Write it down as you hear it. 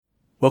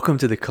Welcome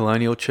to the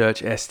Colonial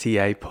Church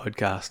STA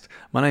podcast.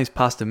 My name is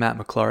Pastor Matt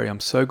McClory.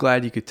 I'm so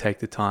glad you could take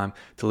the time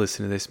to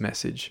listen to this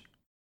message.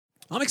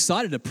 I'm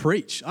excited to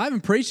preach. I haven't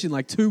preached in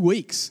like 2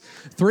 weeks,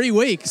 3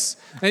 weeks.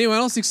 Anyone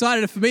else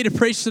excited for me to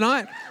preach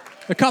tonight?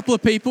 A couple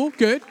of people.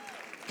 Good.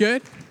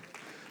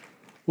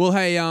 Well,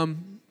 hey,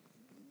 I'm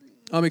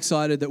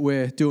excited that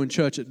we're doing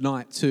church at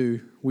night too.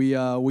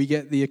 We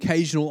get the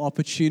occasional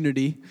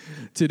opportunity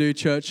to do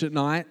church at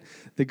night.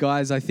 The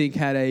guys, I think,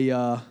 had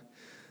a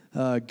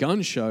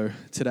gun show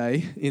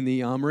today in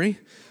the armory.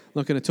 I'm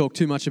not going to talk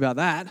too much about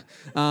that.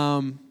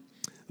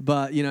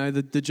 But, you know,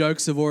 the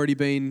jokes have already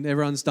been,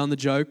 everyone's done the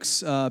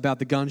jokes about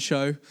the gun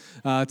show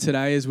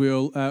today as we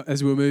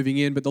were moving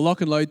in. But the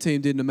Lock and Load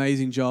team did an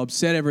amazing job,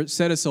 set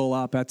us all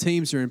up. Our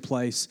teams are in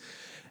place,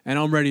 and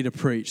I'm ready to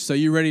preach. So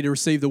you ready to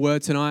receive the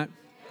word tonight?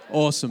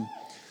 Awesome.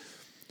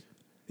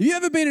 Have you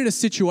ever been in a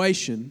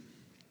situation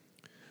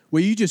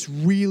where you just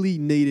really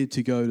needed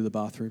to go to the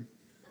bathroom?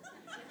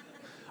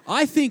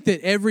 I think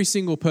that every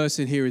single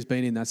person here has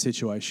been in that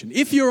situation,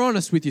 if you're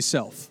honest with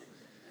yourself.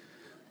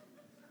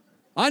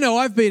 I know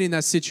I've been in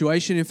that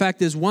situation. In fact,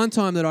 there's one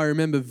time that I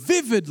remember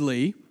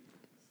vividly.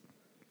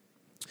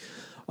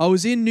 I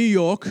was in New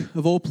York,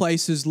 of all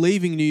places,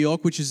 leaving New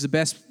York, which is the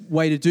best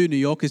way to do New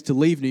York, is to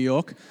leave New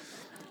York.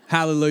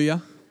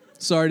 Hallelujah.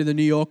 Sorry to the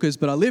New Yorkers,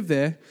 but I live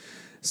there,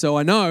 so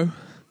I know.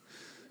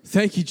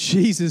 Thank you,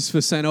 Jesus,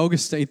 for St.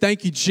 Augustine.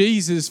 Thank you,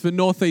 Jesus, for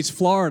Northeast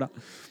Florida.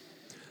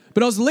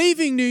 But I was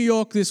leaving New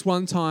York this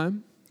one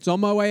time. I was on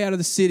my way out of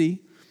the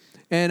city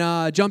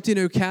and jumped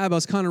into a cab. I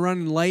was kind of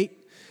running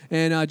late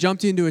and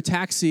jumped into a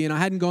taxi, and I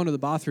hadn't gone to the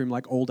bathroom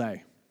like all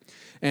day.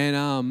 And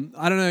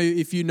I don't know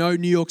if you know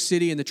New York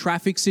City and the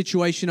traffic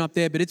situation up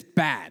there, but it's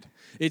bad.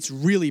 It's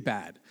really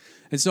bad.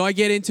 And so I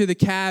get into the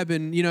cab,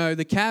 and you know,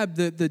 the cab,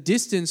 the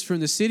distance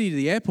from the city to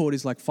the airport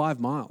is like 5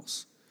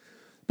 miles.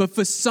 But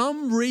for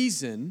some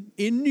reason,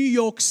 in New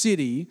York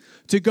City,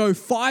 to go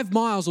 5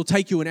 miles will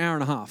take you an hour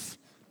and a half.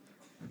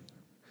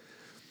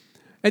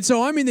 And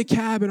so I'm in the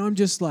cab and I'm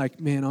just like,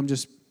 man, I'm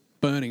just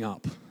burning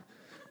up.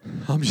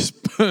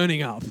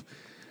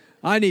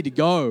 I need to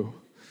go.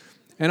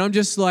 And I'm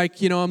just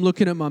like, you know, I'm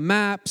looking at my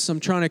maps.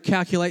 I'm trying to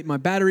calculate my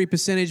battery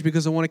percentage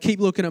because I want to keep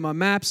looking at my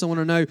maps. I want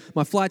to know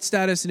my flight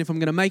status and if I'm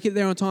going to make it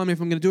there on time,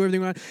 if I'm going to do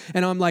everything right.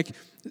 And I'm like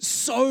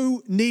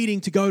so needing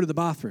to go to the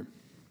bathroom.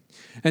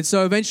 And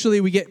so eventually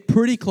we get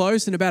pretty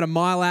close, and about a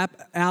mile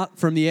out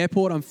from the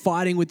airport, I'm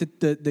fighting with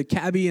the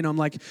cabbie, and I'm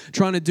like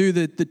trying to do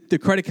the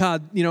credit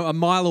card, you know, a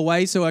mile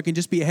away so I can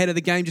just be ahead of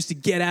the game just to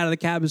get out of the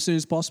cab as soon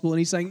as possible. And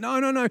he's saying,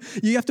 no,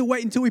 you have to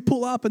wait until we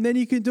pull up and then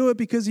you can do it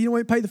because you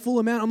won't pay the full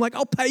amount. I'm like,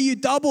 I'll pay you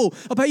double.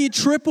 I'll pay you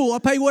triple. I'll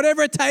pay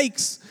whatever it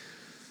takes.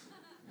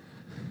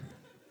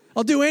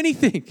 I'll do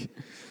anything.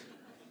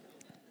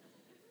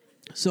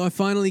 So I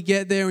finally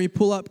get there and we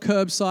pull up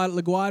curbside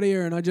at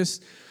LaGuardia, and I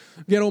just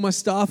get all my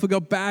stuff. I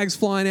got bags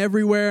flying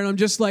everywhere, and I'm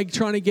just like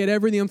trying to get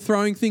everything. I'm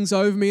throwing things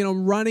over me, and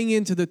I'm running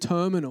into the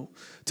terminal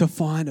to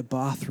find a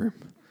bathroom.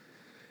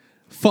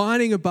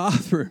 Finding a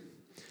bathroom.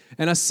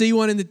 And I see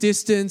one in the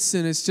distance,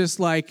 and it's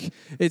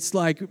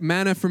like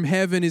manna from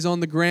heaven is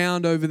on the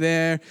ground over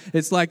there.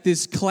 It's like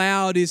this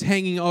cloud is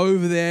hanging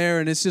over there,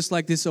 and it's just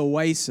like this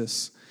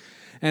oasis.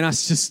 And I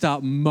just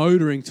start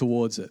motoring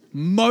towards it.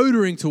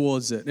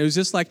 It was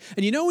just like,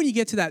 and you know when you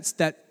get to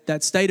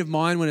that state of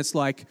mind when it's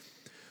like,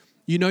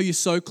 you know you're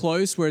so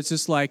close where it's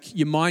just like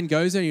your mind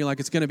goes there and you're like,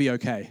 it's going to be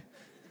okay.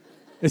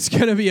 It's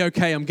going to be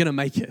okay. I'm going to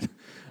make it.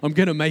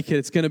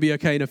 It's going to be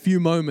okay. In a few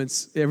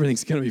moments,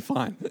 everything's going to be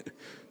fine.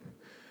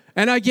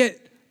 And I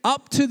get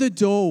up to the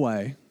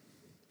doorway,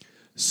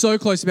 so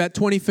close, about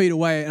 20 feet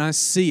away, and I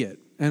see it.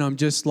 And I'm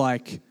just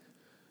like,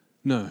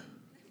 no.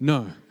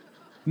 And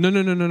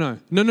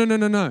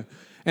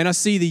I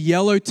see the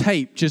yellow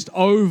tape just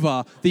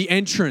over the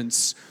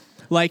entrance.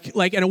 Like,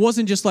 and it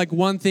wasn't just like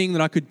one thing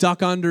that I could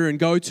duck under and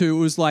go to. It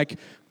was like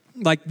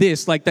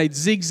this, like they'd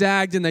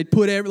zigzagged and they'd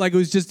put like it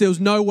was just, there was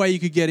no way you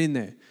could get in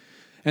there.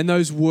 And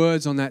those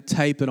words on that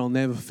tape that I'll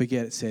never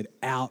forget, it said,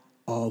 out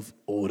of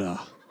order.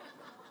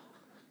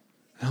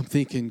 And I'm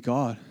thinking,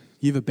 God,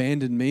 you've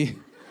abandoned me.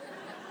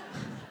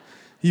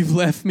 You've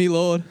left me,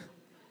 Lord.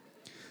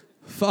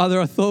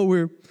 Father, I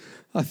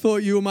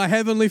thought you were my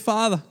heavenly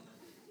Father.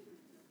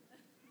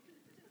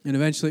 And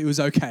eventually it was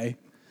okay.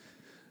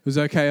 It was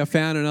okay. I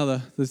found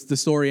another. The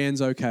story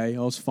ends okay. I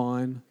was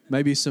fine.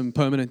 Maybe some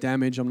permanent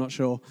damage. I'm not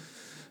sure.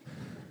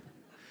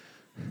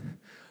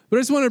 But I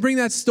just want to bring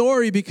that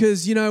story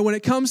because, you know, when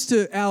it comes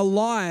to our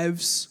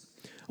lives,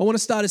 I want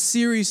to start a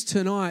series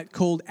tonight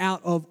called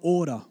Out of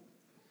Order.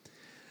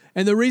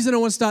 And the reason I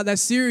want to start that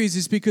series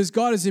is because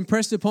God has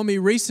impressed upon me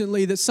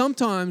recently that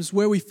sometimes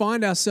where we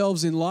find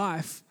ourselves in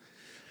life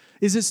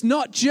is it's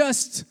not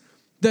just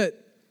that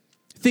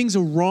things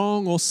are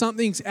wrong or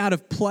something's out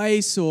of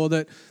place or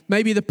that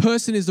maybe the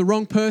person is the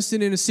wrong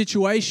person in a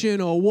situation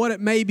or what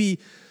it may be.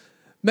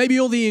 Maybe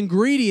all the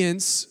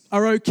ingredients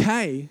are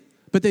okay,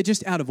 but they're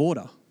just out of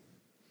order.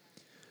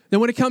 Then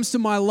when it comes to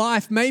my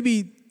life,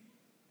 maybe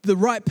the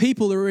right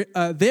people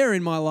are there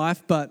in my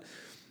life,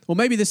 or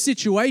maybe the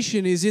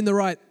situation is in the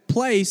right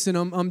place and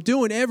I'm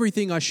doing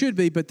everything I should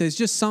be, but there's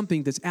just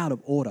something that's out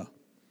of order.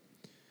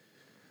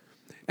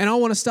 And I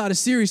want to start a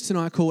series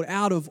tonight called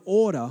Out of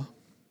Order,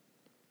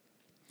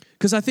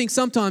 because I think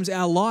sometimes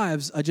our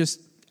lives are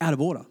just out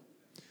of order.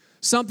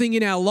 Something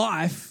in our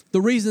life,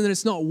 the reason that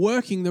it's not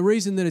working, the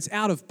reason that it's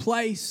out of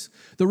place,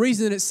 the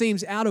reason that it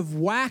seems out of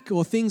whack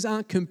or things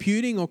aren't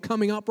computing or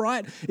coming up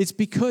right, it's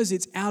because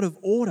it's out of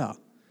order.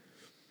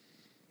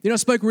 You know, I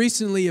spoke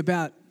recently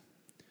about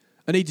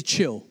I need to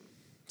chill.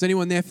 Is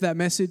anyone there for that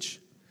message?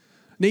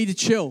 Need to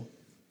chill.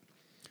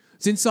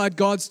 It's inside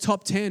God's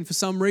top 10. For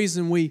some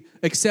reason, we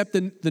accept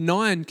the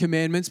 9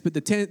 commandments, but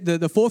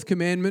the fourth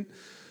commandment,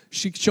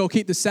 shall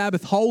keep the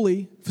Sabbath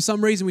holy. For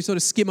some reason, we sort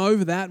of skim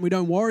over that and we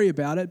don't worry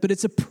about it. But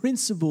it's a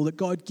principle that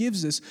God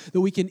gives us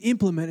that we can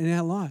implement in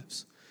our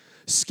lives.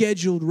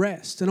 Scheduled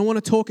rest. And I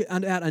want to talk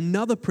about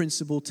another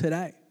principle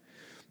today,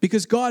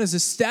 because God has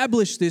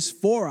established this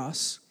for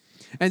us.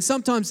 And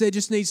sometimes there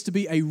just needs to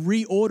be a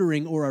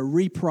reordering or a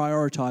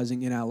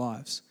reprioritizing in our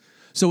lives.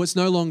 So it's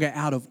no longer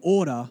out of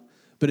order,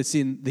 but it's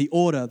in the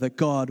order that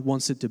God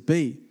wants it to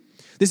be.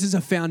 This is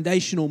a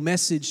foundational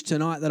message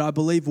tonight that I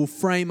believe will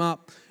frame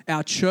up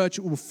our church.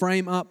 It will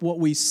frame up what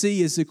we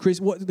see as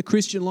what the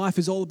Christian life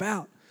is all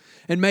about.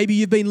 And maybe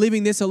you've been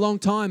living this a long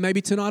time.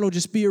 Maybe tonight will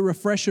just be a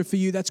refresher for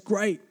you. That's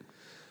great.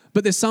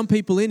 But there's some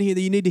people in here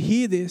that you need to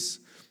hear this,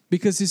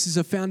 because this is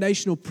a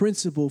foundational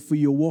principle for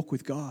your walk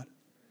with God.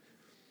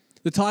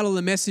 The title of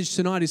the message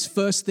tonight is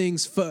First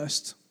Things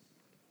First.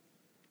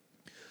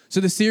 So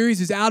the series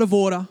is Out of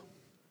Order.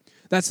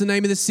 That's the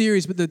name of the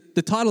series, but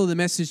the title of the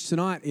message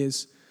tonight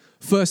is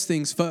First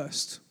Things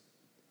First.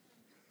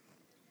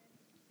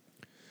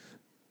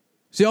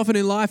 See, often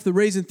in life, the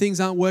reason things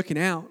aren't working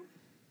out,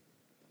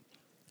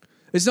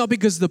 it's not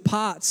because the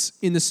parts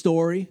in the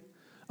story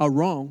are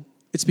wrong.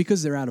 It's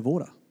because they're out of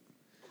order.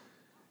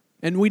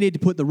 And we need to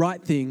put the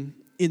right thing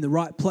in the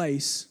right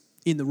place,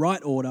 in the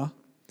right order,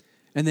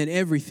 and then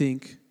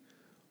everything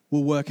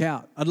will work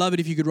out. I'd love it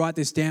if you could write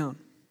this down.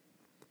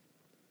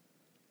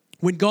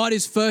 When God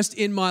is first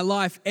in my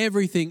life,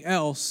 everything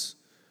else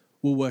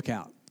will work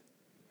out.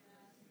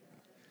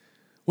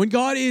 When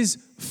God is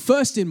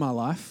first in my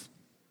life,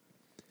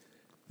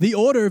 the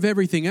order of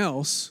everything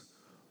else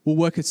will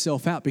work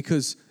itself out,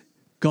 because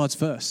God's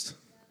first.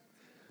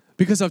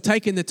 Because I've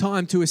taken the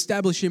time to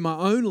establish in my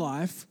own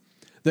life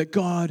that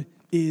God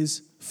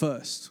is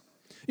first.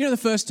 You know, the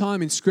first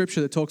time in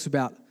Scripture that talks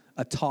about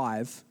a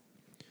tithe,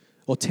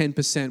 or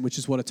 10%, which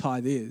is what a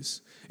tithe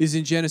is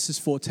in Genesis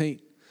 14.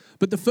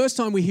 But the first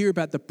time we hear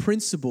about the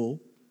principle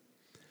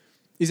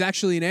is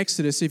actually in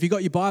Exodus. If you've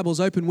got your Bibles,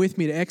 open with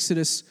me to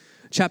Exodus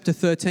chapter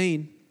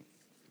 13.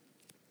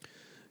 You're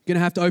going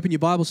to have to open your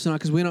Bibles tonight,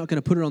 because we're not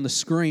going to put it on the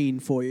screen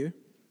for you.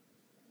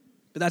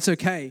 But that's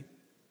okay,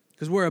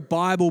 because we're a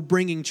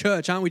Bible-bringing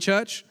church, aren't we,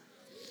 church?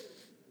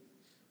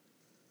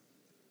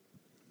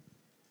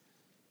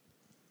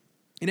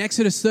 In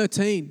Exodus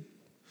 13,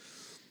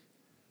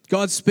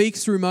 God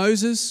speaks through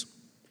Moses,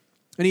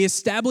 and he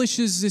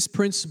establishes this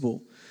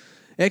principle.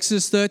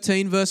 Exodus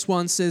 13 verse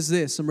 1 says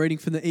this. I'm reading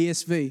from the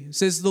ESV. It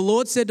says, "The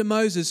Lord said to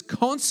Moses,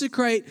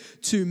 consecrate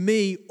to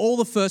me all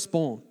the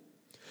firstborn.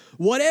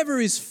 Whatever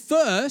is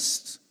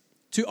first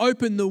to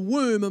open the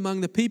womb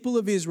among the people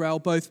of Israel,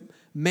 both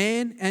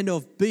man and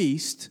of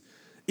beast,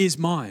 is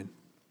mine."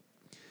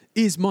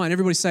 Is mine.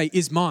 Everybody say,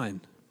 is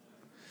mine.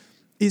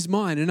 Is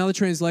mine. In another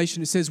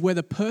translation, it says,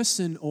 whether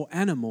person or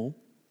animal,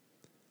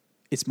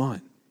 it's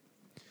mine.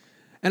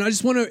 And I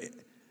just want to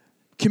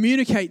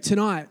communicate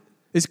tonight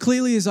as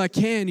clearly as I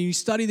can. You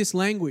study this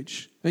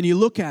language and you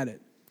look at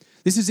it.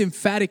 This is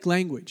emphatic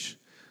language.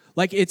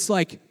 It's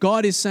like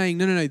God is saying,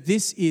 no,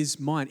 this is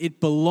mine. It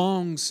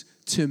belongs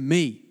to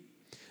me.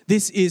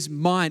 This is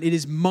mine. It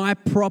is my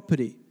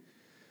property.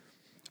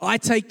 I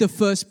take the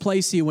first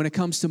place here when it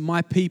comes to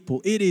my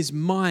people. It is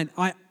mine.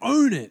 I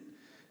own it.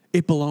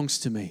 It belongs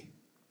to me.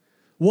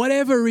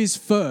 Whatever is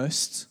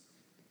first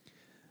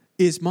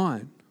is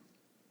mine.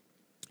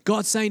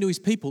 God's saying to his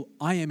people,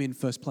 I am in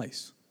first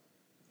place.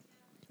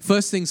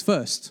 First things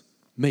first,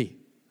 me.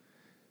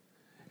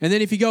 And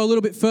then if you go a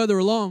little bit further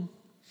along,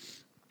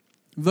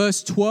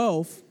 verse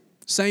 12,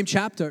 same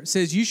chapter, it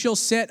says, you shall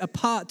set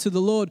apart to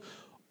the Lord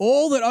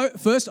all that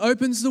first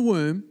opens the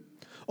womb,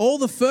 all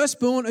the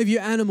firstborn of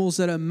your animals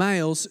that are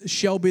males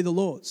shall be the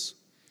Lord's.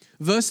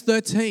 Verse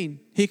 13,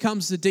 here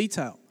comes the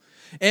detail.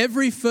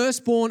 Every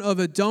firstborn of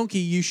a donkey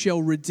you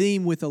shall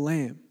redeem with a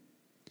lamb.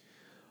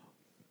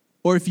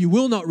 Or if you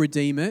will not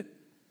redeem it,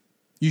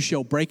 you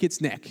shall break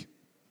its neck.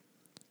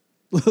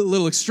 A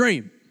little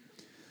extreme.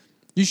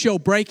 You shall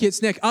break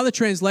its neck. Other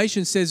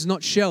translation says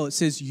not shall, it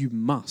says you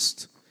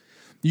must.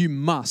 You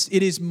must.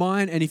 It is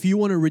mine, and if you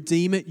want to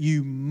redeem it,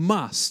 you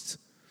must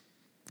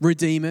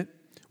redeem it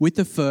with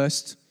the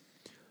first.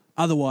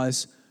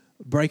 Otherwise,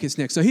 break its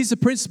neck. So here's the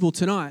principle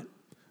tonight.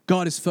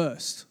 God is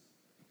first.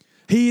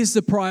 He is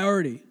the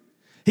priority.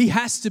 He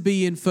has to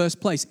be in first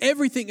place.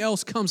 Everything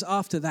else comes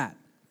after that.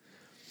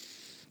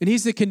 And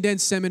here's the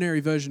condensed seminary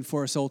version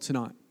for us all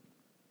tonight.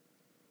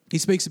 He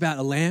speaks about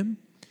a lamb,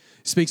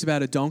 he speaks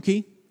about a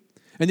donkey,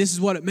 And this is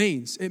what it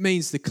means. It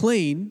means the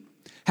clean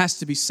has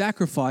to be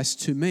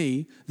sacrificed to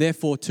me,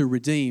 therefore to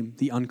redeem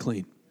the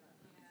unclean.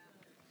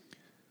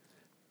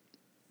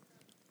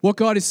 What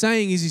God is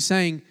saying is He's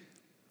saying,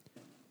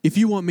 if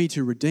you want me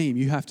to redeem,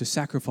 you have to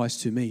sacrifice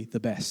to me the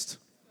best.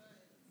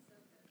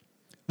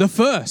 The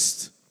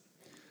first.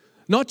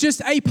 Not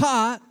just a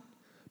part,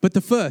 but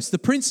the first. The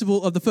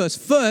principle of the first.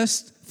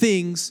 First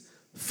things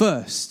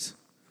first.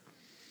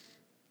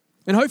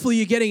 And hopefully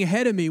you're getting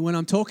ahead of me when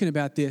I'm talking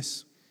about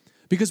this.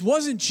 Because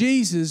wasn't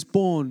Jesus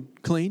born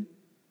clean?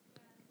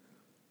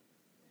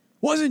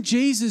 Wasn't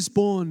Jesus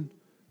born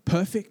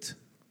perfect?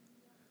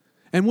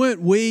 And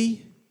weren't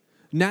we,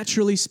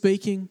 naturally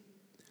speaking,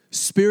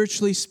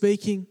 naturally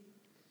speaking,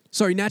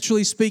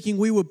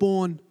 we were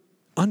born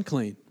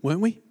unclean,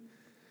 weren't we?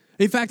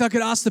 In fact, I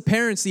could ask the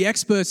parents, the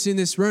experts in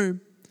this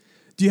room,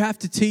 do you have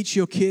to teach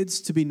your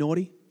kids to be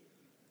naughty?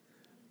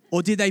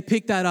 Or did they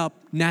pick that up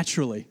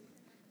naturally?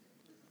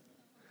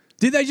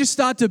 Did they just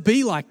start to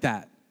be like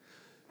that?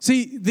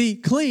 See, the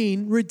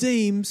clean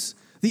redeems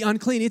the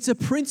unclean. It's a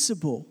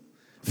principle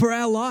for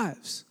our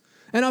lives.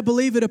 And I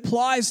believe it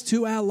applies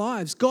to our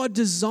lives. God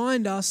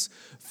designed us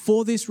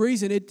for this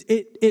reason.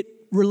 It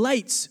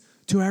relates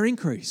to our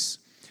increase.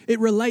 It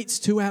relates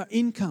to our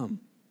income,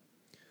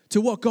 to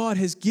what God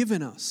has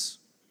given us.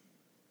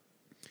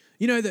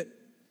 You know that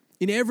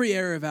in every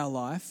area of our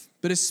life,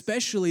 but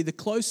especially the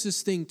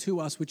closest thing to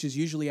us, which is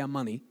usually our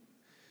money,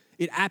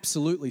 it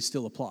absolutely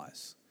still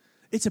applies.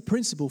 It's a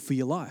principle for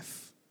your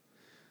life.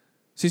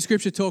 See,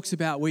 Scripture talks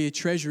about where your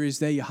treasure is,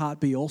 there your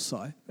heart be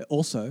also.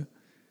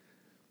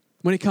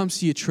 When it comes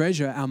to your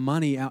treasure, our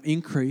money, our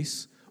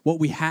increase, what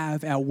we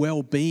have, our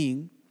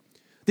well-being,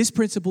 this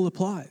principle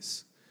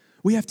applies.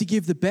 We have to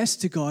give the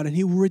best to God and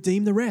He will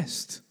redeem the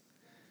rest.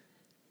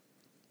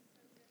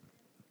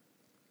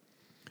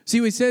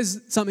 See, He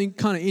says something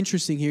kind of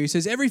interesting here. He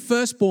says, every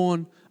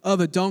firstborn of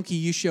a donkey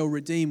you shall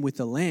redeem with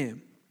a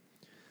lamb.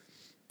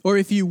 Or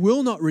if you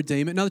will not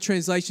redeem it, another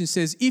translation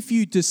says, if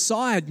you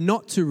decide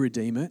not to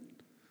redeem it,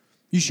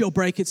 you shall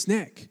break its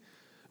neck.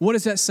 What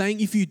is that saying?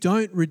 If you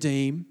don't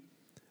redeem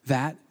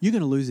that, you're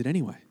going to lose it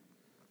anyway.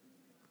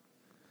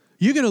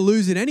 You're going to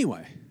lose it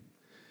anyway.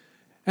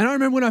 And I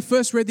remember when I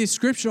first read this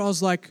scripture, I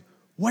was like,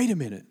 wait a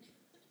minute.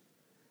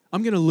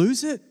 I'm going to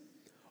lose it?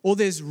 Or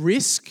there's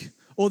risk?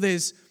 Or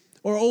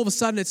all of a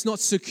sudden it's not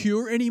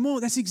secure anymore?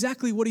 That's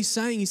exactly what He's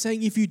saying. He's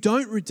saying if you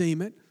don't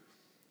redeem it,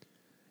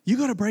 you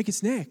got to break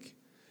its neck.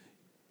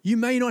 You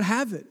may not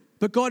have it.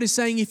 But God is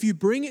saying if you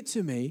bring it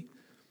to me,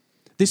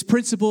 this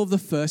principle of the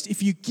first,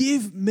 if you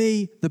give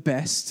me the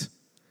best,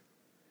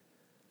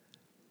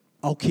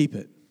 I'll keep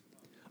it.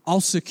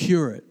 I'll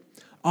secure it.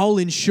 I'll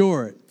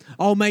ensure it.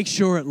 I'll make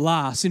sure it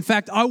lasts. In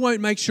fact, I won't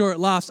make sure it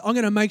lasts. I'm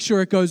going to make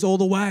sure it goes all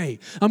the way.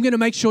 I'm going to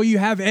make sure you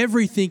have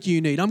everything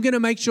you need. I'm going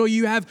to make sure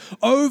you have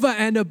over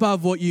and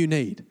above what you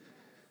need.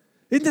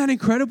 Isn't that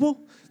incredible?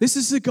 This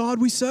is the God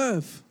we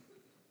serve.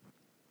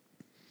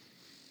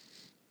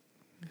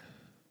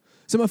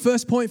 So my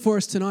first point for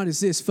us tonight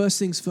is this. First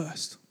things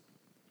first.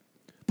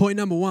 Point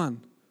number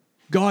one,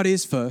 God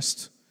is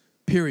first,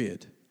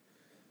 period.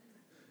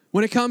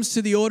 When it comes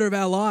to the order of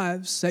our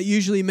lives, that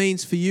usually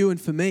means for you and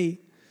for me,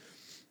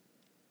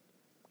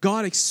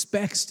 God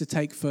expects to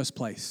take first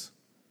place.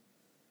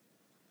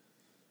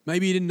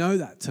 Maybe you didn't know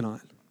that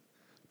tonight.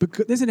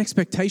 But there's an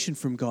expectation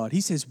from God. He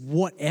says,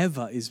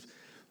 whatever is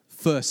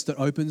first that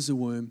opens the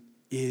womb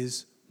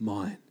is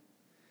mine.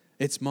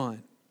 It's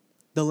mine.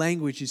 The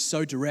language is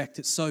so direct,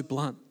 it's so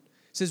blunt.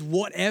 It says,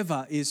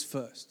 whatever is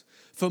first.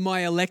 For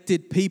my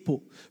elected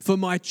people, for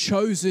my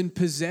chosen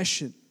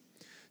possession.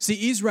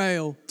 See,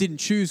 Israel didn't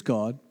choose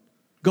God.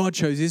 God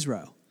chose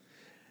Israel.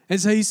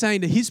 And so He's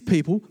saying to His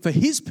people,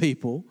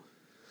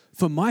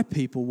 for my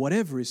people,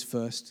 whatever is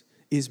first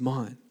is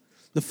mine.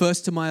 The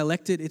first to my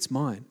elected, it's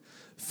mine.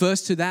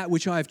 First to that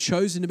which I have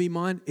chosen to be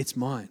mine, it's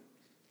mine.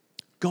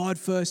 God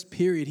first,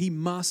 period. He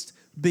must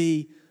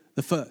be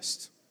the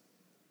first.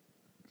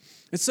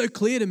 It's so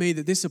clear to me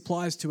that this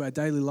applies to our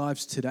daily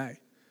lives today.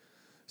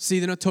 See,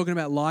 they're not talking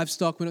about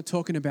livestock. We're not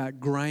talking about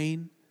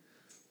grain.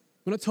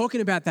 We're not talking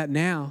about that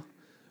now.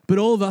 But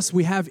all of us,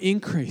 we have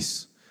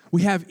increase.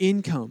 We have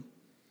income.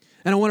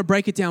 And I want to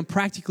break it down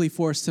practically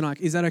for us tonight.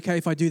 Is that okay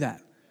if I do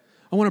that?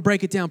 I want to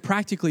break it down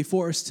practically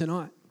for us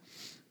tonight.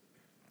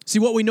 See,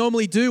 what we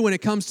normally do when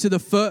it comes to the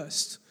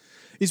first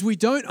is we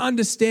don't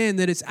understand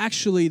that it's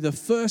actually the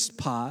first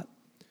part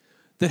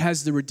that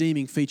has the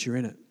redeeming feature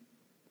in it.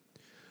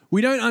 We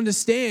don't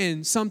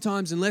understand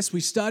sometimes unless we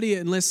study it,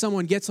 unless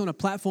someone gets on a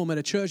platform at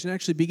a church and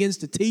actually begins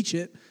to teach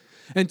it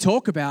and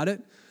talk about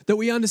it, that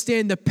we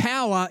understand the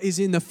power is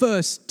in the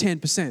first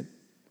 10%.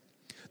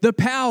 The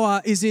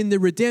power is in the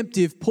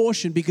redemptive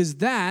portion because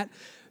that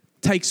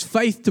takes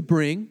faith to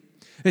bring.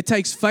 It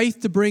takes faith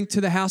to bring to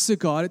the house of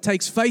God. It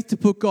takes faith to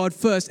put God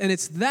first, and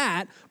it's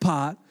that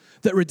part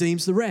that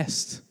redeems the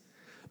rest.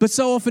 But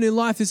so often in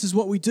life, this is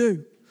what we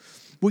do.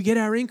 We get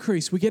our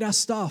increase, we get our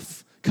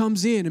stuff,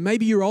 comes in, and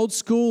maybe you're old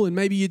school and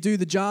maybe you do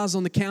the jars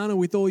on the counter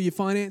with all your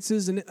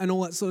finances and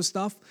all that sort of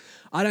stuff.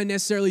 I don't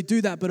necessarily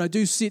do that, but I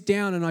do sit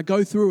down and I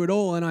go through it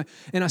all and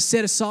I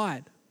set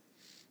aside.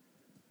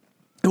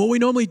 And what we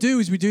normally do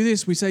is we do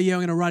this. We say, yeah, I'm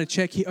going to write a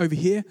check over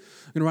here.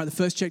 I'm going to write the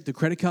first check to the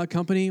credit card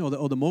company or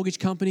the mortgage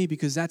company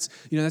because that's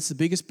the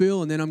biggest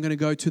bill. And then I'm going to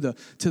go to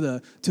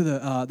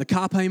the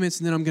car payments,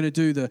 and then I'm going to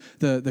do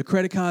the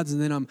credit cards,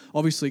 and then I'm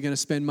obviously going to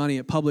spend money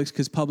at Publix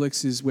because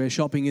Publix is where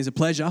shopping is a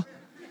pleasure.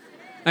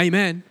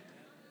 Amen.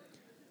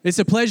 It's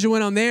a pleasure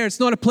when I'm there. It's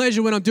not a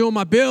pleasure when I'm doing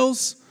my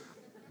bills.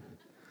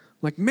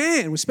 I'm like,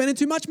 man, we're spending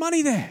too much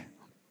money there.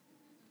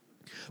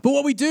 But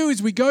what we do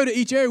is we go to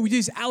each area. We do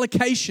this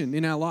allocation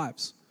in our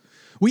lives.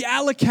 We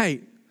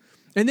allocate.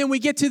 And then we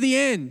get to the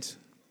end.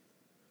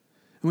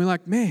 And we're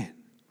like, man,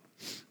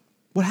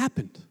 what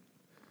happened?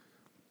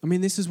 I mean,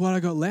 this is what I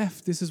got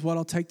left. This is what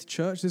I'll take to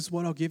church. This is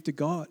what I'll give to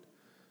God.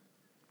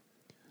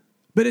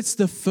 But it's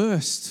the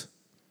first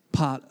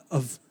part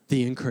of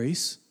the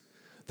increase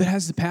that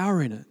has the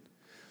power in it.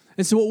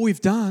 And so what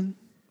we've done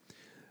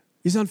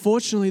is,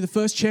 unfortunately, the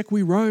first check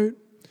we wrote,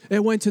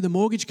 it went to the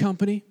mortgage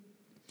company.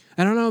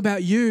 And I don't know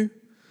about you,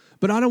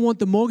 but I don't want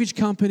the mortgage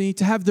company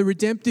to have the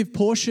redemptive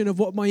portion of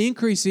what my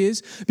increase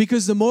is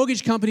because the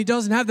mortgage company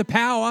doesn't have the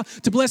power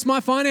to bless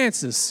my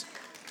finances.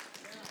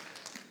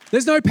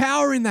 There's no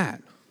power in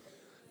that.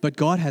 But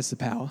God has the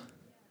power.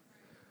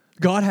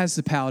 God has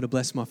the power to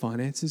bless my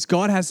finances.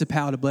 God has the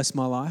power to bless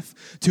my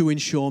life, to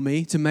insure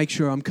me, to make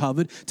sure I'm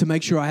covered, to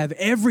make sure I have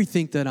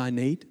everything that I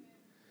need.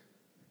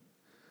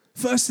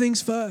 First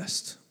things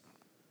first.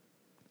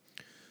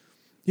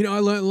 I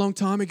learned a long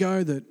time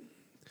ago that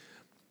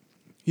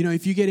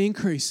if you get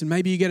increase and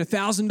maybe you get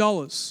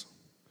 $1,000,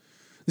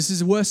 this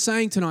is worth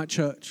saying tonight,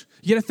 church.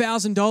 You get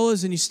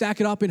 $1,000 and you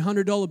stack it up in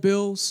 $100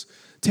 bills.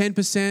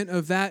 10%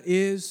 of that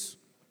is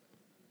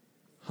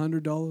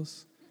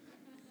 $100.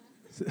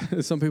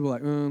 Some people are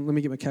like, let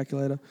me get my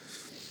calculator.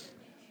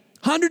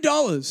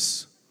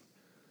 $100.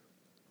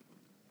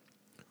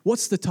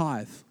 What's the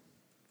tithe?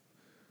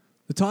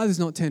 The tithe is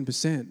not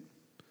 10%.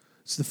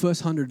 It's the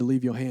first 100 to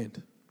leave your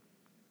hand.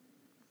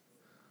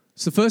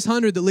 It's the first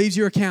 100 that leaves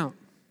your account.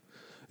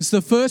 It's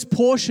the first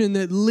portion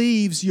that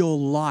leaves your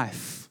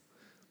life.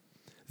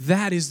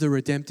 That is the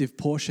redemptive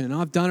portion.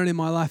 I've done it in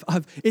my life.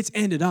 It's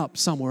ended up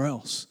somewhere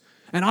else.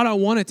 And I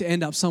don't want it to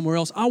end up somewhere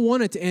else. I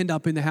want it to end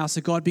up in the house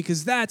of God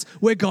because that's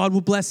where God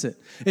will bless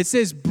it. It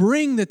says,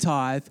 bring the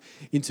tithe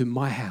into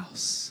my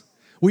house.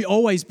 We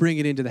always bring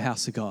it into the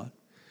house of God.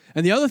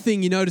 And the other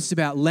thing you notice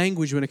about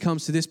language when it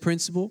comes to this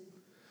principle,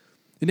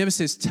 it never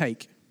says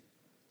take,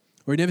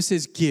 or it never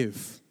says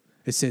give.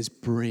 It says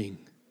bring.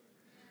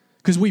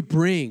 Because we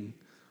bring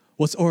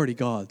what's already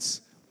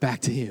God's back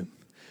to Him.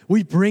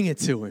 We bring it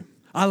to Him.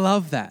 I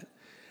love that.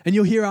 And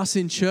you'll hear us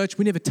in church,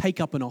 we never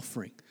take up an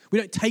offering. We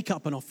don't take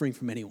up an offering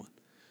from anyone.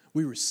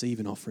 We receive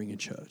an offering in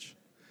church.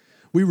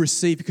 We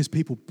receive because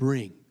people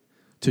bring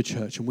to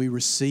church and we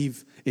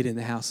receive it in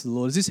the house of the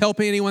Lord. Is this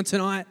helping anyone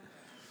tonight?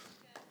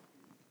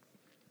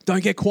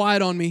 Don't get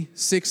quiet on me,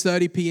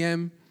 6:30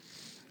 p.m.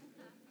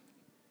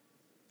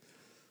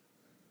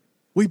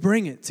 We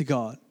bring it to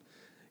God.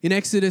 In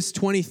Exodus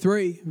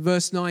 23,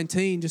 verse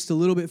 19, just a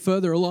little bit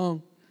further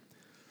along,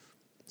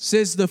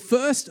 says, the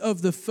first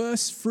of the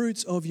first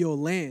fruits of your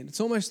land. It's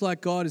almost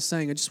like God is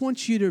saying, I just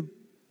want you to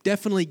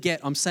definitely get,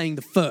 I'm saying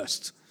the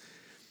first.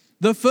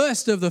 The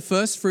first of the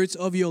first fruits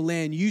of your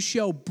land you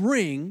shall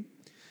bring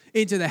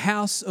into the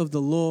house of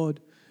the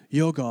Lord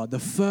your God. The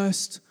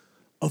first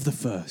of the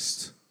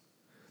first.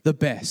 The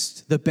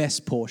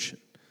best portion.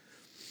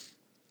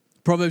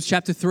 Proverbs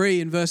chapter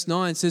 3 and verse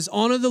 9 says,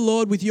 honor the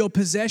Lord with your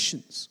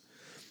possessions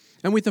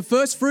and with the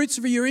first fruits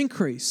of your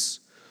increase,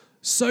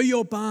 so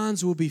your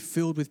barns will be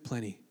filled with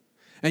plenty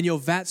and your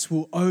vats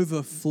will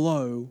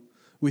overflow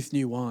with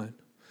new wine.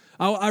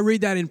 I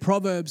read that in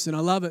Proverbs and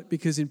I love it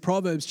because in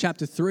Proverbs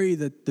chapter 3,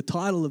 the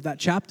title of that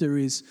chapter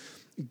is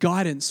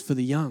Guidance for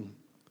the Young.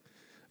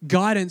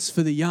 Guidance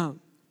for the young.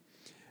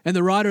 And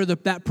the writer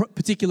of that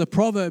particular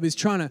proverb is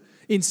trying to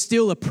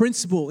instill a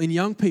principle in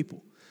young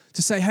people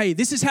to say, hey,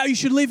 this is how you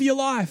should live your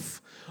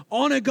life.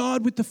 Honor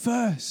God with the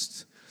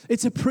first.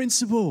 It's a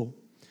principle.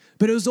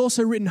 But it was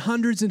also written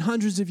hundreds and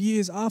hundreds of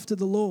years after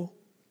the law.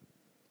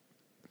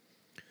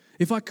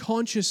 If I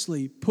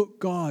consciously put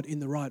God in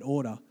the right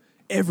order,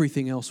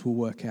 everything else will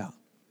work out.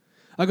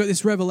 I got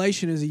this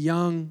revelation as a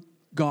young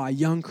guy,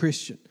 young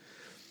Christian.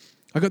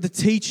 I got the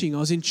teaching. I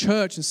was in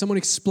church and someone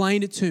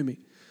explained it to me.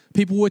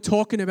 People were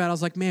talking about it. I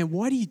was like, man,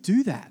 why do you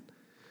do that?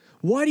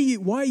 Why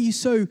are you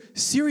so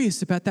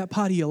serious about that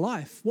part of your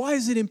life? Why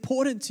is it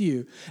important to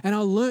you? And I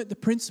learnt the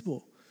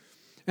principle.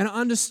 And I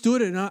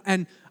understood it.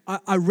 And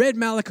I read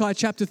Malachi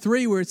chapter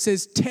 3 where it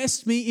says,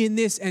 test me in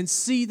this and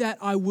see that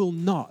I will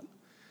not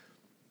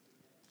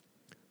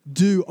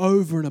do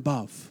over and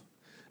above.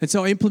 And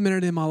so I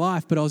implemented it in my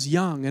life, but I was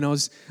young and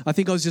I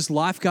think I was just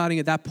lifeguarding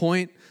at that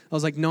point. I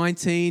was like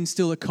 19,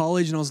 still at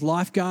college, and I was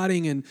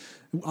lifeguarding and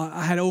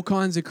I had all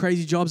kinds of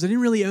crazy jobs. I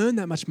didn't really earn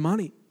that much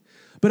money,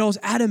 but I was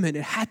adamant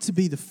it had to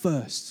be the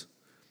first.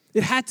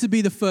 It had to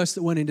be the first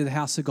that went into the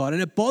house of God.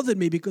 And it bothered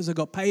me because I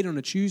got paid on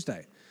a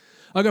Tuesday.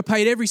 I got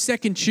paid every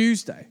second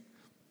Tuesday.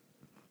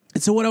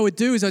 And so what I would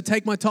do is I'd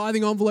take my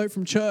tithing envelope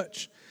from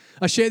church.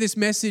 I shared this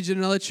message at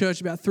another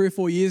church about 3 or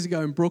 4 years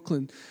ago in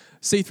Brooklyn,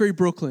 C3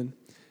 Brooklyn.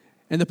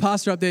 And the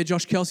pastor up there,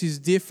 Josh Kelsey, is a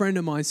dear friend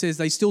of mine, says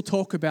they still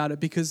talk about it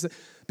because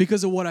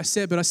of what I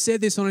said. But I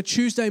said this on a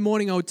Tuesday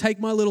morning. I would take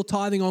my little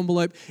tithing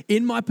envelope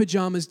in my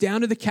pajamas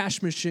down to the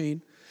cash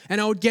machine, and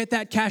I would get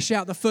that cash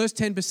out, the first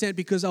 10%,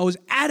 because I was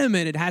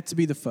adamant it had to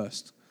be the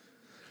first.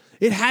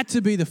 It had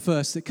to be the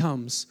first that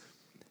comes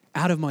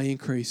out of my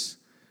increase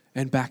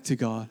and back to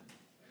God.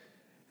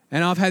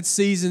 And I've had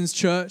seasons,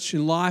 church,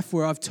 in life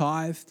where I've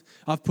tithed.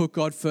 I've put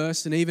God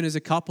first. And even as a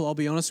couple, I'll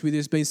be honest with you,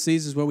 there's been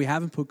seasons where we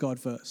haven't put God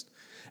first.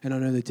 And I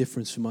know the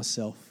difference for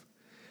myself.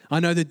 I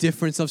know the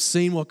difference. I've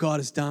seen what God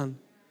has done.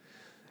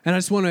 And I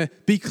just want to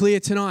be clear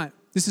tonight.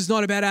 This is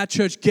not about our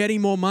church getting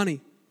more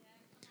money.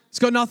 It's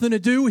got nothing to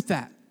do with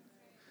that.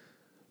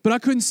 But I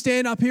couldn't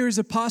stand up here as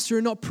a pastor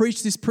and not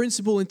preach this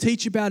principle and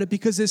teach about it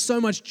because there's so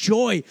much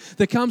joy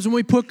that comes when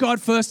we put God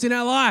first in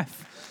our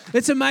life.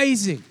 It's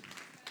amazing.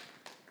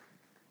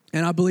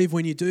 And I believe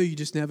when you do, you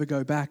just never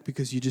go back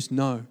because you just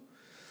know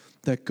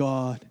that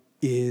God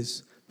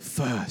is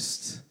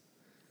first.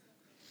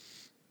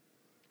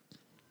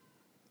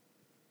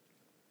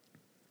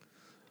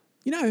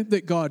 You know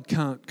that God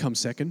can't come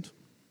second.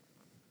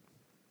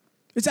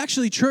 It's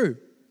actually true.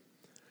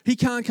 He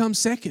can't come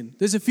second.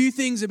 There's a few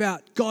things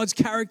about God's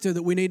character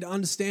that we need to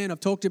understand.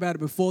 I've talked about it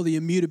before, the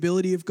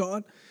immutability of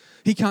God.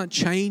 He can't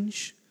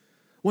change.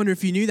 Wonder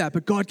if you knew that,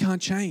 but God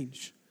can't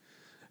change.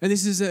 And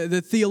this is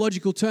the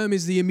theological term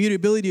is the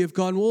immutability of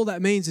God. And all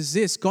that means is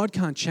this: God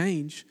can't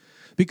change.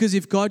 Because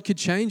if God could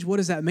change, what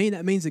does that mean?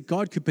 That means that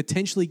God could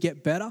potentially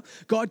get better.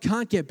 God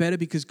can't get better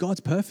because God's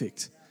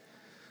perfect.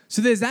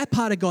 So there's that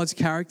part of God's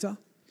character.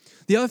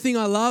 The other thing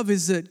I love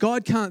is that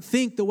God can't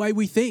think the way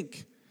we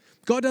think.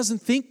 God doesn't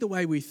think the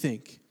way we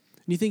think.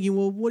 And you're thinking,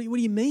 well, what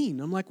do you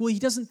mean? I'm like, well, he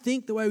doesn't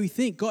think the way we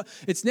think. God,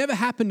 it's never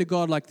happened to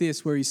God like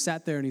this where he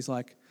sat there and he's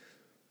like,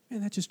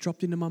 man, that just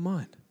dropped into my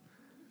mind.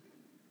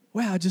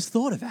 Wow, I just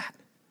thought of that.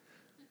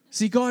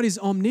 See, God is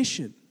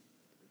omniscient.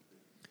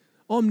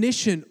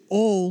 Omniscient,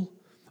 all,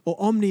 or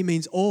omni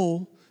means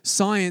all.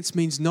 Science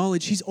means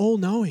knowledge. He's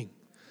all-knowing.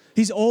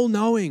 He's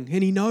all-knowing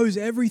and he knows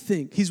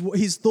everything.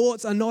 His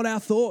thoughts are not our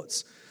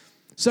thoughts.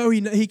 So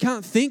he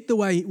can't think the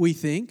way we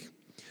think,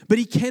 but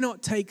he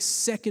cannot take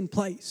second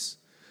place.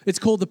 It's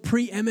called the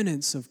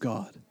preeminence of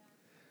God.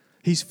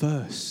 He's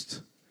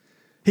first.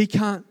 He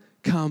can't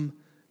come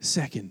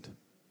second.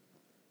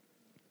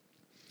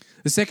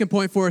 The second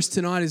point for us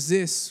tonight is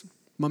this.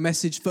 My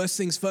message, first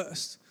things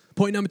first.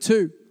 Point number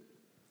 2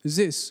 is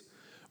this.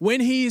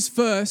 When he is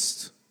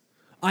first,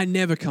 I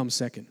never come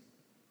second.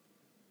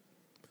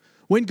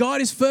 When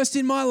God is first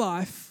in my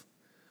life,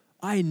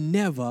 I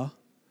never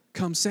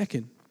come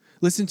second.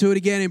 Listen to it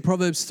again in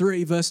Proverbs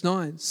 3 verse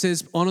 9. It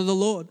says, honor the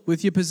Lord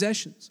with your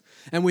possessions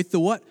and with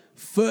the what?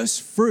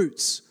 First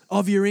fruits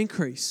of your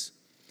increase.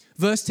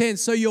 Verse 10,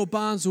 so your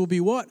barns will be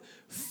what?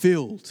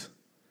 Filled.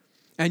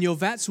 And your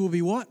vats will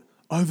be what?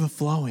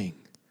 Overflowing.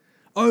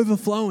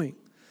 Overflowing.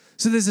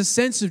 So there's a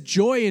sense of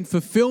joy and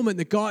fulfillment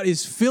that God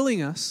is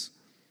filling us.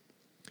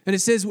 And it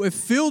says we're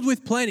filled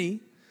with plenty,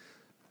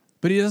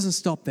 but he doesn't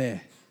stop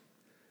there.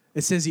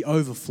 It says he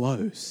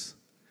overflows.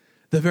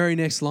 The very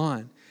next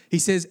line. He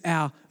says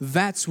our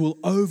vats will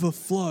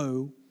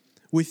overflow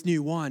with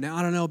new wine. Now,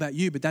 I don't know about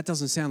you, but that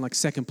doesn't sound like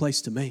second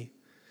place to me.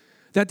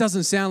 That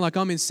doesn't sound like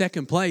I'm in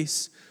second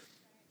place.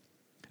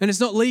 And it's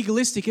not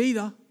legalistic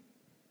either.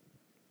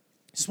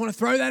 Just want to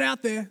throw that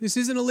out there. This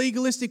isn't a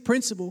legalistic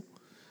principle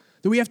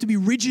that we have to be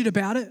rigid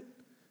about it.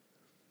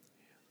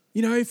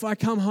 You know, if I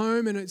come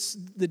home and it's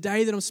the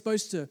day that I'm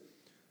supposed to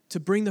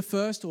bring the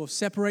first or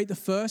separate the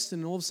first,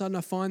 and all of a sudden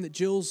I find that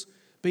Jill's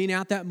been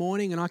out that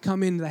morning and I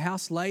come into the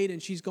house late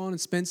and she's gone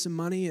and spent some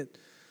money at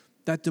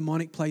that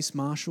demonic place,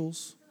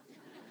 Marshall's.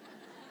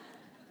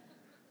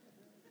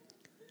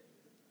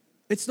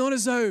 It's not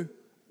as though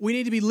we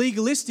need to be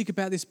legalistic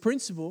about this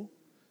principle,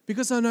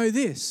 because I know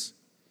this.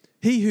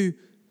 He who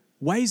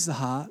weighs the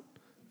heart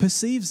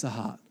perceives the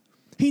heart.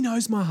 He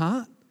knows my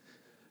heart.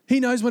 He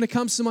knows when it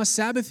comes to my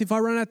Sabbath, if I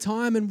run out of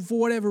time and for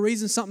whatever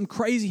reason something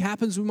crazy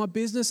happens with my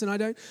business and I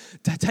don't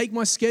take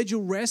my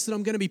scheduled rest, that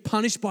I'm going to be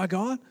punished by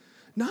God.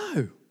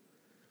 No.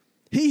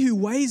 He who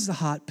weighs the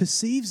heart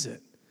perceives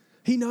it.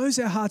 He knows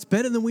our hearts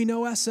better than we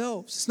know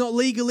ourselves. It's not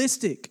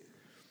legalistic.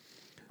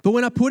 But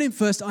when I put him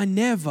first, I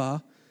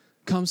never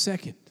come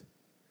second.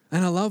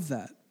 And I love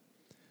that.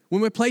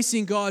 When we're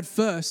placing God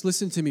first,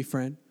 listen to me,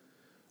 friend,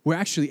 we're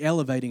actually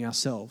elevating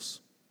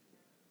ourselves.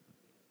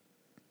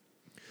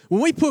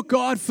 When we put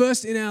God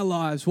first in our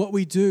lives, what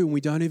we do, and we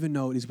don't even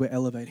know it, is we're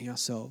elevating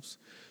ourselves.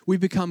 We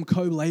become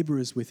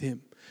co-laborers with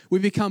him. We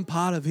become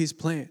part of his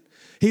plan.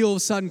 He all of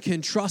a sudden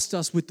can trust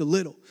us with the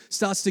little,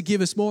 starts to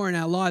give us more in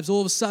our lives.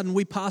 All of a sudden,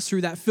 we pass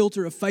through that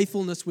filter of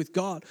faithfulness with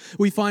God.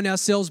 We find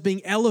ourselves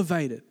being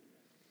elevated.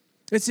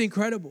 It's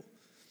incredible.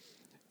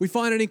 We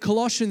find it in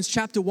Colossians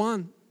chapter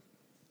 1.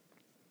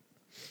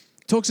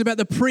 It talks about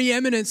the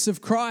preeminence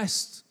of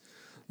Christ.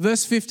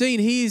 Verse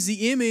 15, he is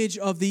the image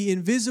of the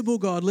invisible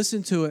God.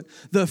 Listen to it.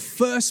 The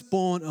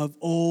firstborn of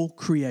all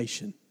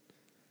creation.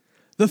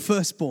 The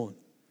firstborn.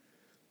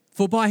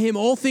 For by him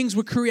all things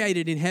were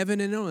created in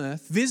heaven and on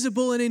earth,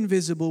 visible and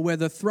invisible,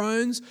 whether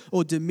thrones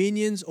or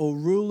dominions or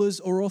rulers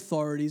or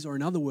authorities, or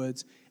in other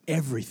words,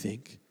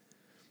 everything.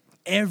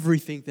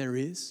 Everything there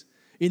is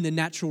in the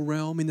natural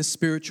realm, in the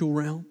spiritual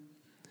realm.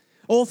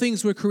 All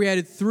things were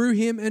created through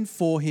him and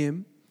for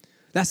him.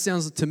 That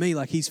sounds to me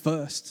like he's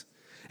first.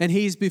 And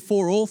he is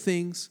before all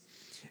things,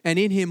 and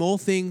in him all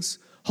things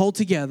hold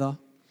together.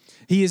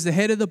 He is the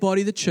head of the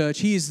body, the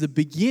church. He is the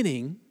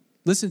beginning,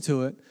 listen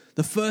to it,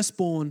 the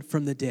firstborn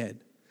from the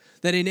dead,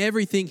 that in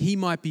everything he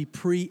might be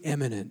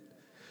preeminent.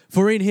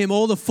 For in him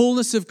all the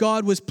fullness of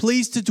God was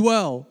pleased to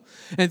dwell,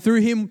 and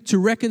through him to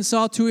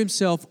reconcile to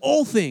himself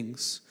all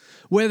things,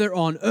 whether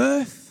on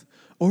earth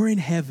or in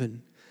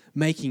heaven,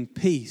 making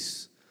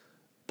peace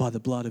by the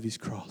blood of his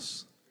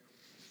cross.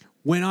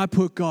 When I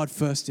put God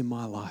first in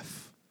my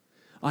life,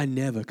 I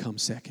never come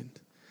second.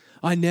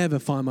 I never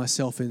find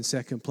myself in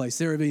second place.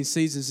 There have been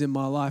seasons in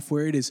my life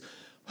where it has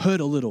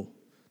hurt a little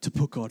to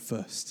put God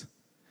first.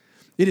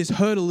 It has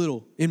hurt a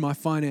little in my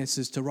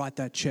finances to write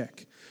that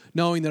check,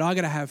 knowing that I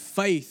got to have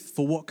faith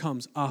for what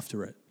comes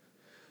after it.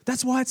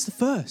 That's why it's the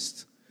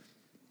first.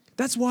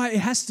 That's why it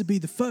has to be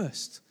the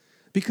first,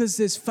 because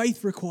there's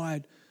faith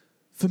required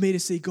for me to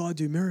see God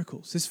do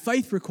miracles. There's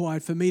faith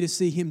required for me to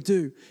see him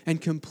do and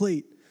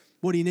complete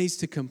what he needs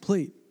to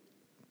complete.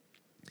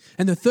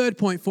 And the third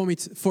point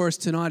for us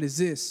tonight is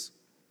this.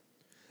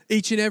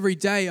 Each and every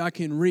day I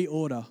can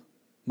reorder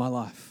my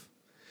life.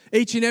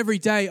 Each and every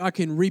day I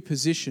can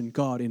reposition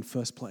God in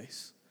first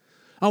place.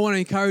 I want to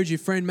encourage you,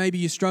 friend, maybe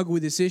you struggle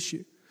with this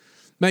issue.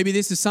 Maybe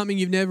this is something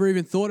you've never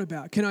even thought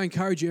about. Can I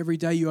encourage you, every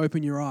day you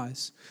open your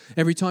eyes,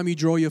 every time you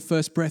draw your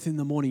first breath in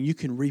the morning, you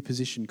can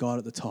reposition God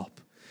at the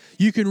top.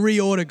 You can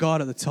reorder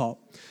God at the top.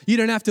 You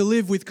don't have to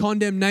live with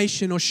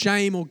condemnation or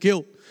shame or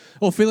guilt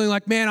or feeling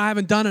like, man, I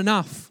haven't done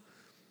enough.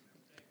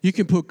 You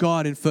can put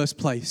God in first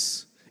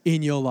place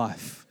in your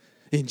life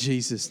in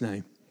Jesus'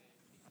 name.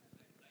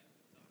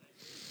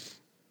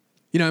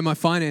 You know, in my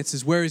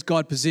finances, where is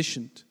God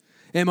positioned?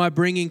 Am I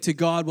bringing to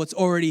God what's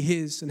already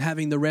his and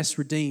having the rest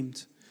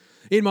redeemed?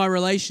 In my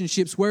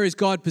relationships, where is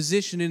God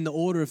positioned in the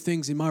order of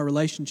things in my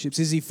relationships?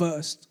 Is he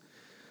first?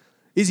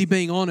 Is he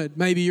being honored?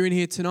 Maybe you're in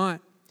here tonight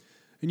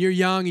and you're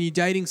young and you're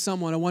dating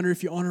someone. I wonder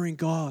if you're honoring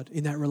God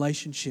in that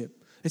relationship.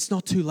 It's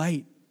not too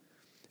late.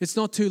 It's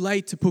not too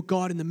late to put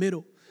God in the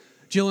middle.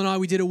 Jill and I,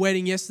 we did a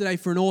wedding yesterday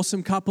for an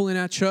awesome couple in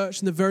our church.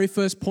 And the very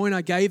first point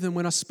I gave them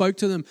when I spoke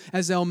to them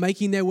as they were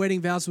making their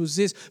wedding vows was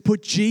this: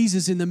 put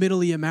Jesus in the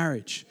middle of your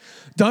marriage.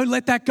 Don't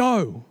let that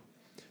go.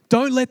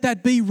 Don't let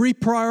that be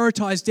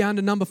reprioritized down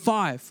to number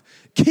 5.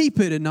 Keep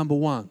it at number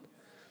 1.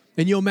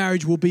 And your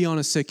marriage will be on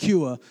a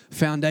secure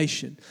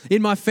foundation.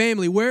 In my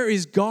family, where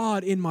is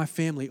God in my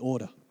family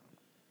order?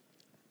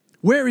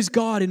 Where is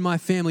God in my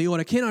family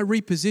order? Can I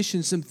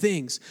reposition some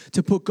things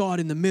to put God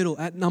in the middle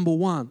at number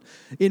 1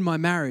 in my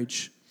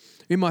marriage,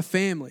 in my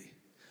family?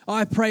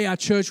 I pray our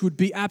church would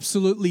be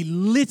absolutely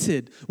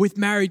littered with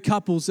married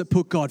couples that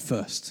put God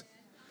first.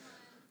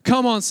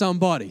 Come on,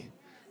 somebody.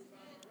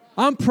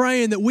 I'm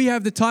praying that we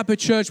have the type of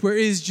church where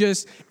it is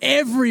just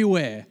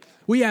everywhere.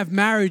 We have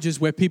marriages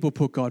where people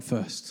put God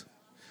first.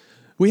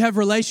 We have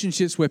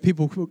relationships where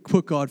people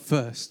put God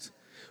first.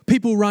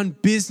 People run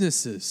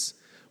businesses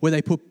where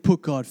they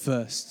put God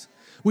first.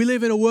 We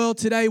live in a world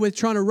today where they're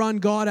trying to run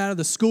God out of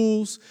the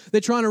schools.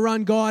 They're trying to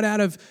run God out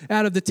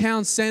of the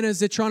town centers.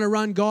 They're trying to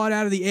run God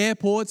out of the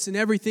airports and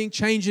everything,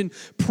 changing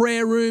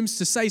prayer rooms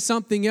to say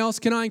something else.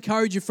 Can I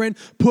encourage you, friend?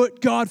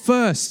 Put God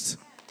first.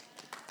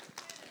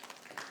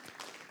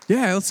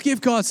 Yeah, let's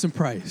give God some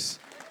praise.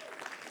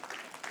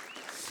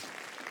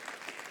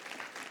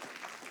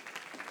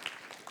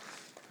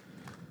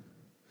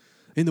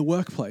 In the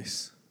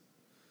workplace,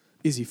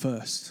 is he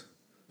first?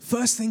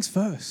 First things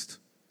first.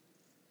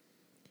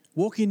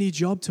 Walk into your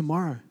job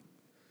tomorrow.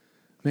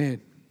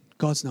 Man,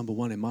 God's number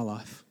 1 in my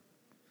life.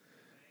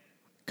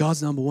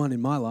 God's number 1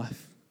 in my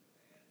life.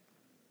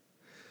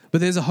 But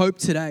there's a hope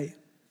today.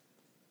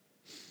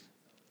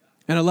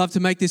 And I'd love to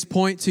make this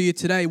point to you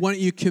today. Why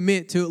don't you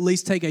commit to at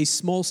least take a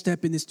small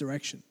step in this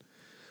direction?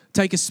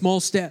 Take a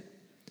small step.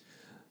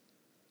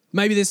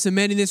 Maybe there's some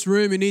men in this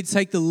room who need to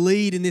take the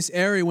lead in this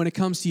area when it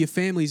comes to your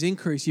family's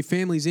increase, your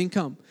family's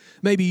income.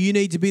 Maybe you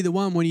need to be the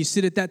one when you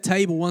sit at that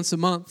table once a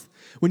month,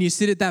 when you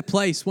sit at that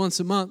place once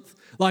a month,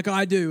 like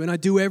I do, and I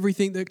do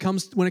everything that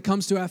comes when it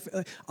comes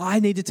to I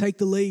need to take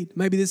the lead.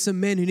 Maybe there's some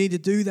men who need to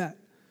do that.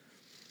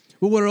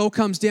 But what it all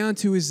comes down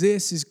to is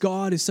this, is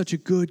God is such a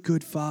good,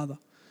 good Father.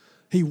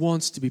 He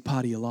wants to be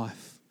part of your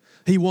life.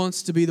 He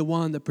wants to be the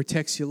one that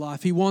protects your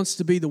life. He wants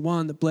to be the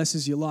one that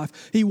blesses your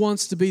life. He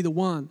wants to be the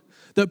one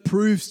that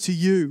proves to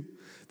you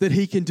that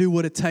he can do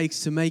what it takes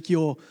to make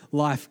your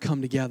life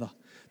come together,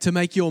 to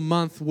make your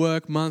month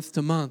work month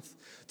to month,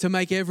 to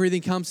make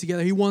everything come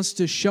together. He wants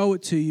to show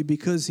it to you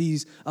because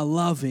he's a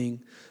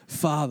loving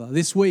Father.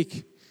 This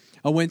week,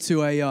 I went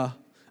to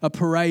a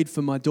parade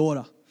for my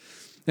daughter.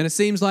 And it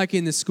seems like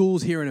in the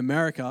schools here in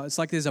America, it's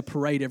like there's a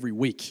parade every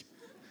week.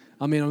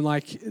 I mean, I'm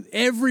like,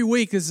 every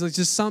week there's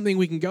just something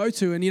we can go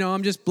to. And,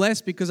 I'm just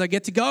blessed because I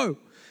get to go.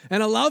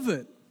 And I love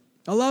it.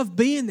 I love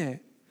being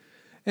there.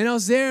 And I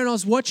was there and I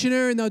was watching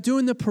her and they were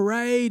doing the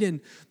parade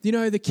and,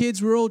 the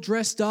kids were all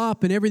dressed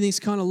up and everything's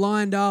kind of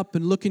lined up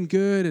and looking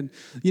good.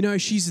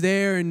 And, she's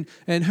there and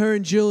her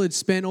and Jill had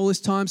spent all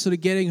this time sort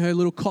of getting her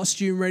little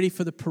costume ready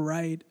for the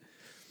parade.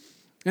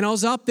 And I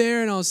was up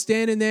there and I was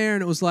standing there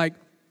and it was like,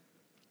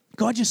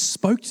 God just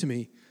spoke to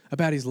me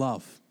about his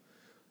love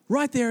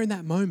right there in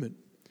that moment.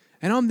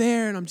 And I'm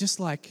there and I'm just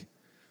like,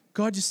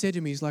 God just said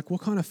to me, he's like,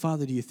 what kind of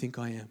father do you think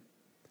I am?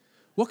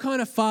 What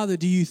kind of father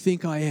do you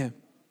think I am?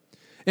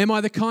 Am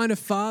I the kind of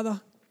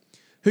father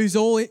who's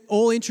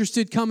all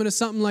interested coming to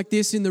something like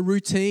this in the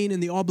routine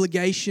and the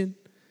obligation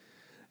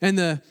and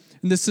the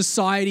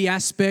society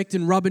aspect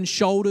and rubbing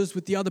shoulders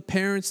with the other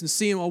parents and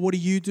seeing, what do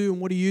you do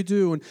and what do you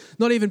do? And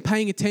not even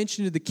paying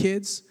attention to the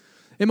kids.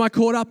 Am I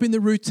caught up in the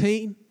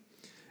routine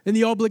and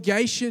the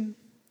obligation?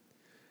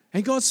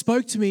 And God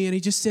spoke to me and he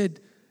just said,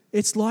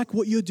 it's like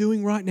what you're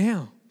doing right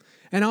now.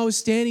 And I was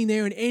standing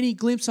there and any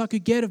glimpse I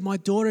could get of my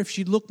daughter, if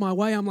she'd look my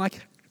way, I'm like,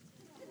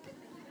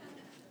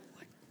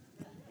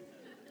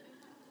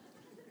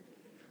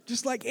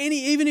 just like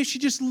even if she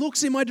just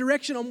looks in my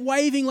direction, I'm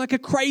waving like a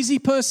crazy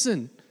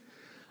person.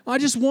 I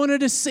just want her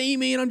to see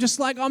me and I'm just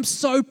like, I'm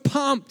so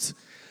pumped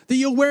that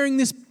you're wearing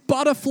this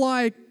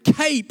butterfly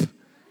cape.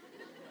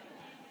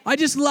 I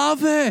just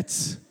love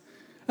it.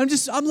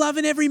 I'm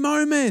loving every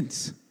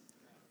moment.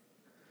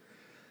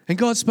 And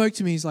God spoke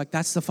to me. He's like,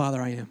 that's the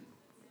father I am.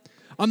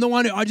 I'm the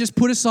one I just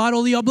put aside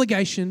all the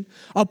obligation.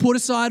 I'll put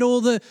aside all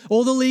the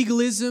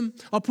legalism.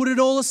 I'll put it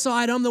all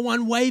aside. I'm the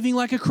one waving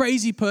like a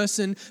crazy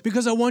person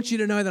because I want you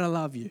to know that I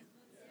love you.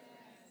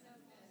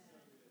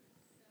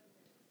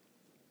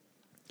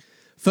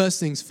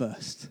 First things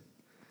first.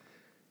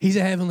 He's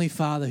a heavenly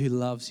Father who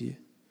loves you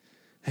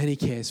and he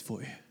cares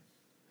for you.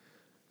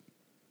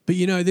 But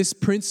this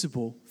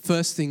principle,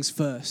 first things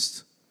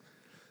first,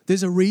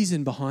 there's a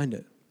reason behind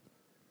it.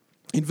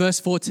 In verse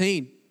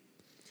 14,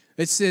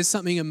 it says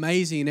something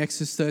amazing in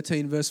Exodus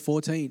 13, verse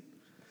 14.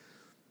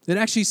 It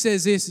actually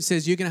says this. It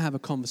says, you're going to have a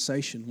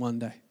conversation one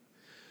day.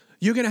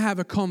 You're going to have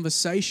a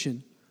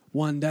conversation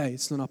one day.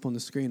 It's not up on the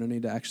screen. I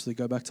need to actually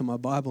go back to my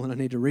Bible and I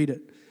need to read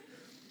it.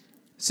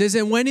 It says,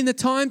 and when in the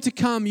time to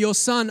come your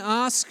son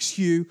asks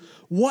you,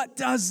 what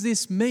does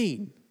this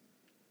mean?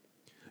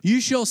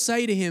 You shall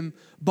say to him,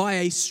 by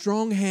a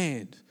strong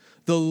hand,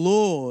 the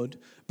Lord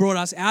brought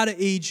us out of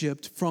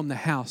Egypt from the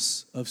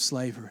house of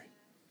slavery.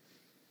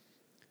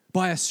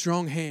 By a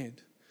strong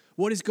hand.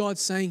 What is God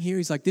saying here?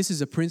 He's like, this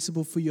is a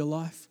principle for your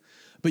life,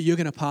 but you're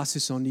going to pass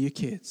this on to your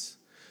kids.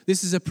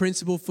 This is a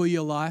principle for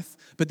your life,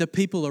 but the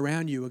people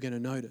around you are going to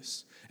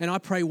notice. And I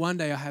pray one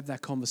day I have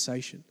that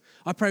conversation.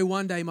 I pray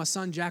one day my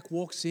son Jack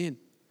walks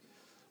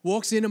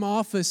into my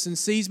office and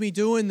sees me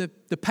doing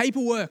the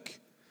paperwork,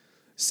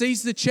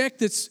 sees the check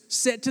that's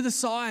set to the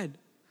side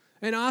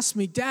and asks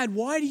me, Dad,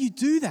 why do you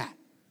do that?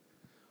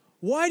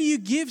 Why do you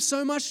give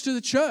so much to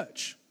the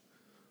church?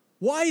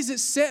 Why is it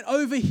set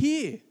over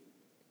here?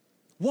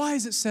 Why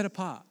is it set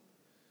apart?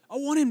 I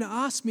want him to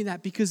ask me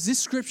that because this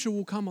scripture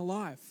will come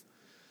alive.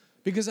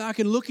 Because I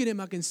can look at him,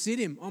 I can sit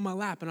him on my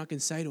lap and I can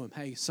say to him,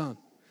 hey, son,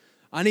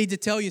 I need to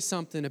tell you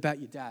something about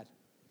your dad.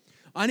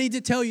 I need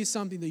to tell you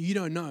something that you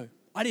don't know.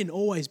 I didn't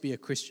always be a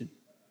Christian.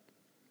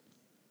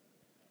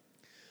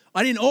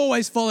 I didn't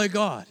always follow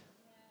God.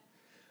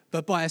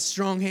 But by a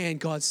strong hand,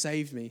 God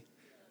saved me.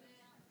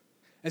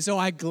 And so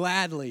I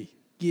gladly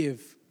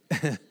give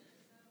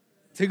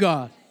to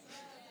God.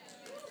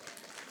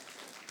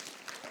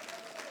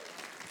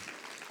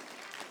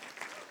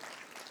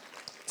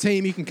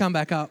 Team, you can come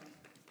back up.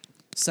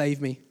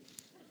 Save me.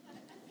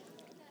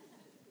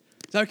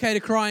 It's okay to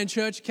cry in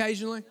church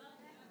occasionally.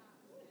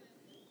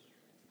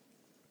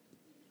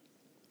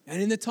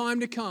 And in the time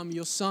to come,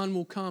 your son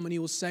will come and he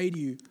will say to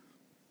you,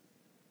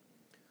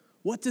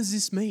 what does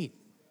this mean?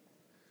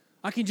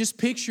 I can just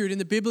picture it in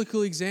the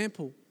biblical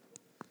example.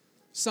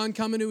 Son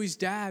coming to his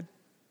dad.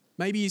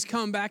 Maybe he's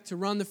come back to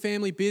run the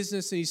family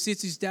business and he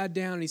sits his dad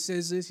down and he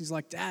says this. He's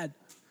like, Dad,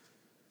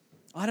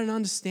 I don't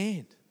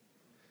understand.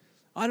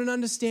 I don't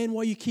understand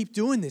why you keep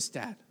doing this,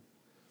 Dad.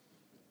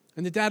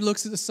 And the dad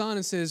looks at the son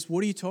and says,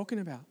 what are you talking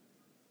about?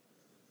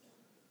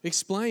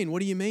 Explain.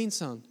 What do you mean,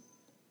 son?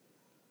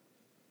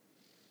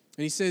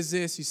 And he says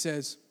this. He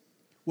says,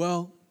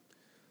 well,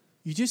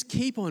 you just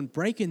keep on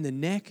breaking the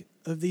neck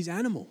of these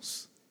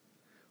animals.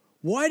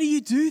 Why do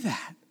you do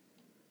that?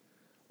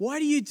 Why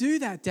do you do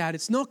that, Dad?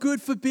 It's not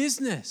good for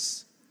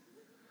business.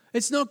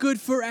 It's not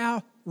good for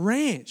our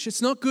ranch.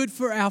 It's not good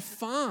for our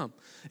farm.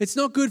 It's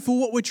not good for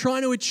what we're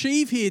trying to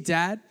achieve here,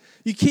 Dad.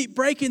 You keep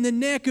breaking the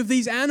neck of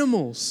these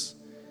animals.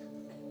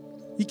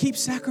 You keep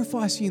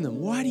sacrificing them.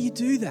 Why do you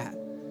do that?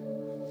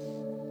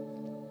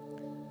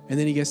 And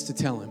then he gets to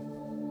tell him.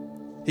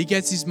 He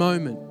gets his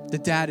moment, the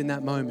dad in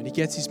that moment. He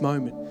gets his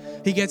moment.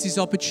 He gets his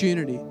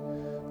opportunity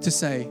to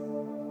say,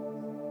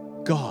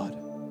 God,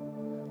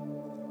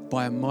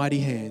 by a mighty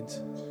hand,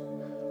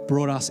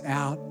 brought us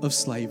out of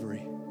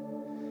slavery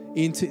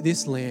into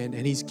this land,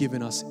 and he's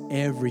given us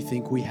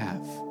everything we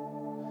have.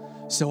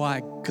 So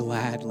I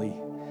gladly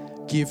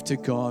give to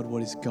God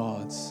what is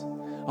God's.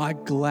 I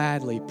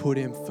gladly put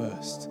him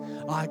first.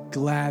 I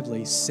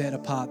gladly set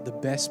apart the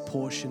best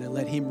portion and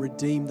let him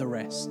redeem the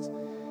rest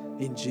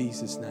in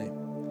Jesus'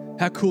 name.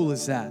 How cool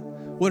is that?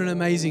 What an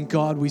amazing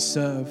God we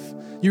serve.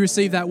 You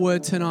received that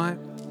word tonight?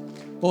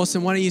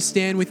 Awesome. Why don't you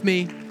stand with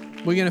me?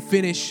 We're going to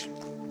finish.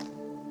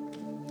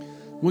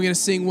 We're going to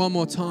sing one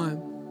more time.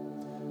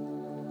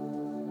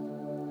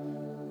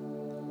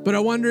 But I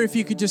wonder if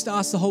you could just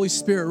ask the Holy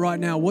Spirit right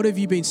now, what have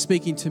you been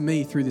speaking to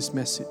me through this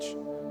message?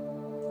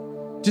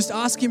 Just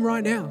ask him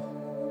right now.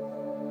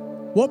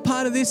 What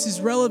part of this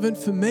is relevant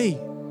for me?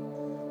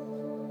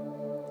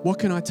 What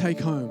can I take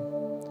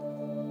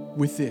home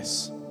with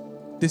this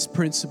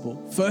principle?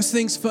 First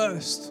things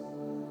first.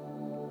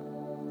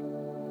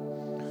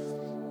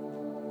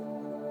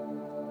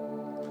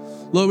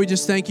 Lord, we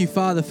just thank you,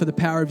 Father, for the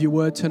power of your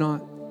word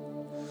tonight.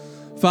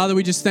 Father,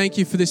 we just thank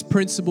you for this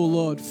principle,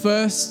 Lord.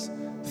 First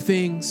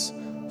things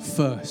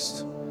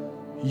first.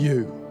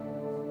 You.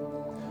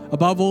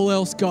 Above all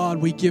else, God,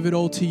 we give it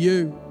all to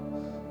you.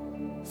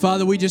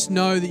 Father, we just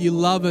know that you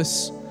love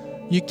us,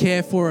 you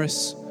care for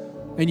us,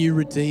 and you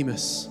redeem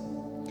us.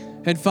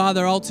 And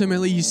Father,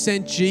 ultimately, you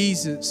sent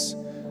Jesus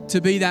to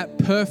be that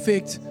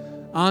perfect,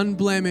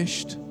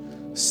 unblemished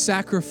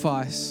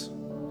sacrifice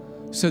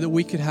so that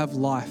we could have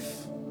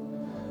life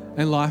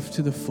and life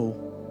to the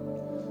full.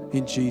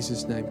 In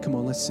Jesus' name. Come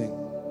on, let's sing.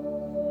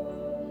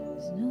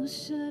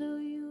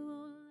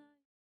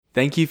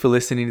 Thank you for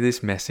listening to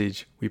this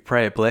message. We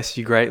pray it bless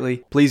you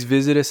greatly. Please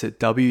visit us at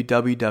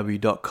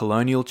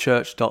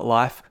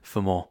www.colonialchurch.life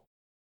for more.